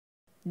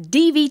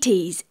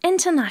DVT's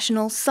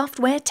International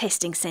Software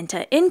Testing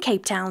Centre in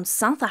Cape Town,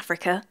 South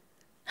Africa,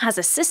 has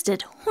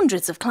assisted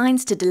hundreds of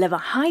clients to deliver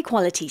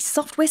high-quality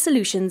software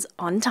solutions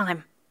on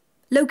time.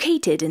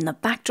 Located in the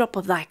backdrop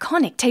of the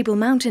iconic Table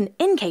Mountain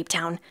in Cape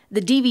Town,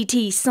 the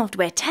DVT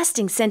Software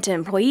Testing Centre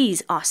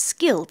employees are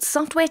skilled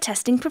software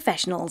testing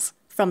professionals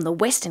from the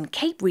Western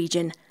Cape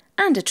region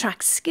and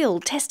attract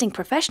skilled testing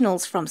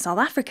professionals from South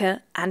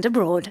Africa and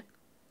abroad.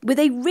 With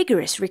a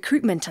rigorous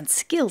recruitment and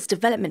skills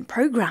development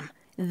program,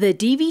 the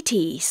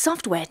DVT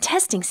Software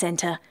Testing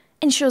Centre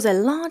ensures a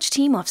large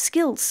team of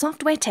skilled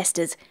software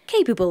testers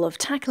capable of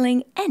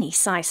tackling any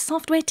size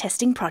software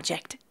testing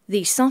project.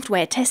 The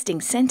Software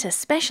Testing Centre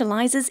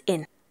specialises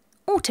in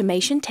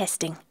automation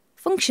testing,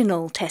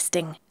 functional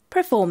testing,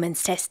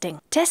 performance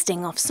testing,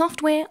 testing of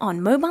software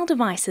on mobile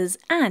devices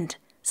and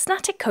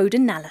static code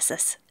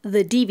analysis.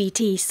 The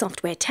DVT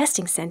Software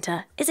Testing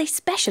Centre is a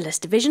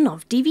specialist division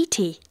of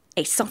DVT,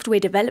 a software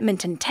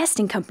development and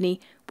testing company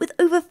with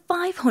over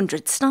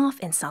 500 staff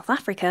in South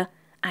Africa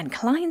and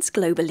clients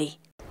globally.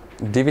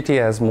 DVT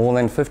has more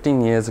than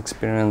 15 years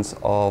experience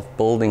of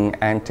building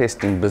and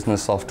testing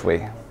business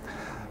software.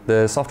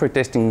 The Software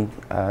Testing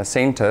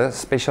Centre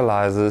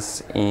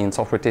specialises in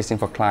software testing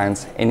for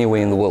clients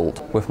anywhere in the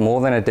world. With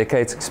more than a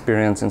decade's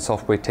experience in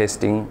software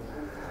testing,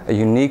 a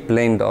unique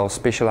blend of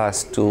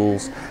specialised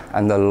tools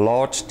and a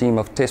large team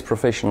of test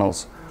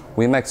professionals,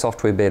 we make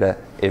software better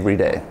every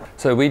day.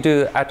 So we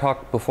do ad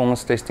hoc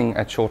performance testing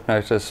at short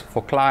notice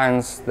for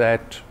clients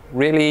that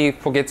really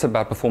forgets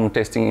about performance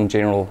testing in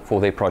general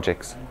for their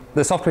projects.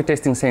 The Software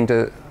Testing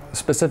Centre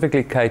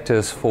specifically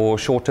caters for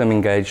short-term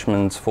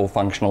engagements for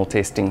functional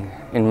testing.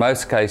 In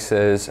most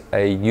cases,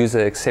 a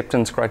user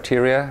acceptance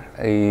criteria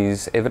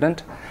is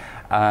evident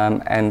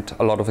and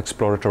a lot of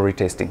exploratory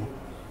testing.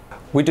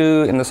 We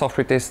do in the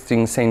Software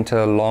Testing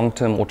Centre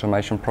long-term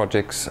automation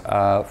projects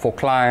for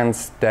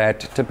clients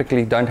that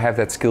typically don't have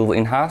that skill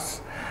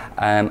in-house,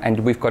 and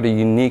we've got a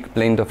unique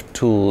blend of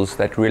tools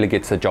that really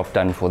gets the job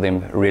done for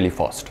them really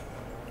fast.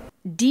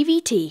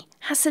 DVT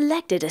has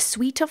selected a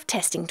suite of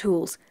testing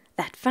tools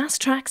that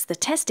fast-tracks the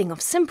testing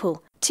of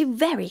simple to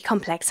very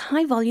complex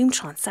high-volume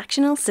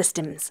transactional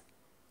systems.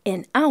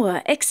 In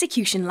our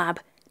execution lab,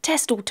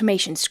 test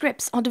automation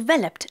scripts are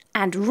developed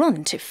and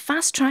run to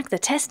fast-track the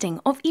testing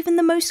of even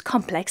the most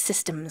complex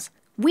systems.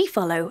 We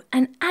follow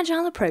an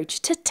agile approach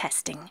to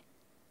testing.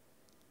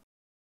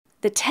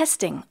 The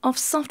testing of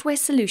software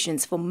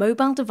solutions for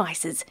mobile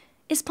devices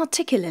is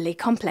particularly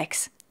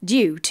complex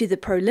due to the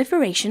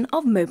proliferation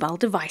of mobile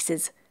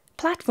devices,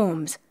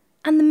 platforms,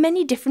 and the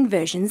many different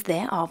versions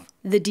thereof.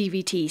 The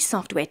DVT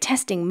Software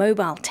Testing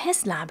Mobile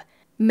Test Lab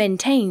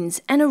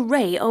maintains an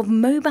array of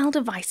mobile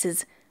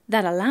devices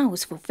that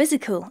allows for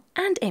physical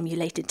and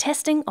emulated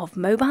testing of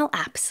mobile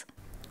apps.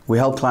 We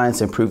help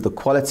clients improve the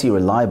quality,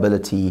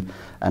 reliability,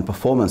 and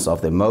performance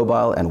of their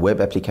mobile and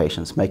web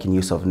applications, making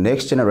use of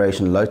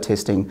next-generation load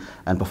testing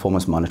and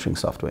performance monitoring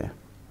software.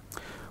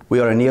 We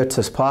are a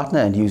NeoTest partner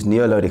and use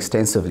NeoLoad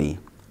extensively.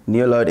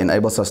 NeoLoad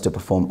enables us to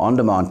perform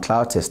on-demand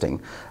cloud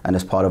testing and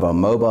is part of our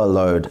mobile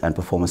load and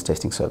performance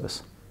testing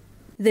service.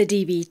 The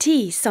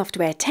DVT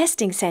Software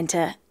Testing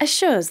Centre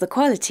assures the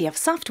quality of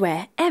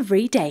software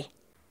every day.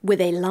 With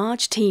a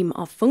large team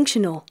of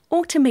functional,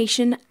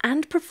 automation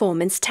and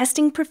performance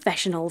testing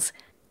professionals,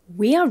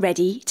 we are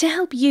ready to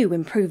help you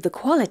improve the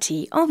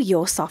quality of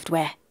your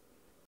software.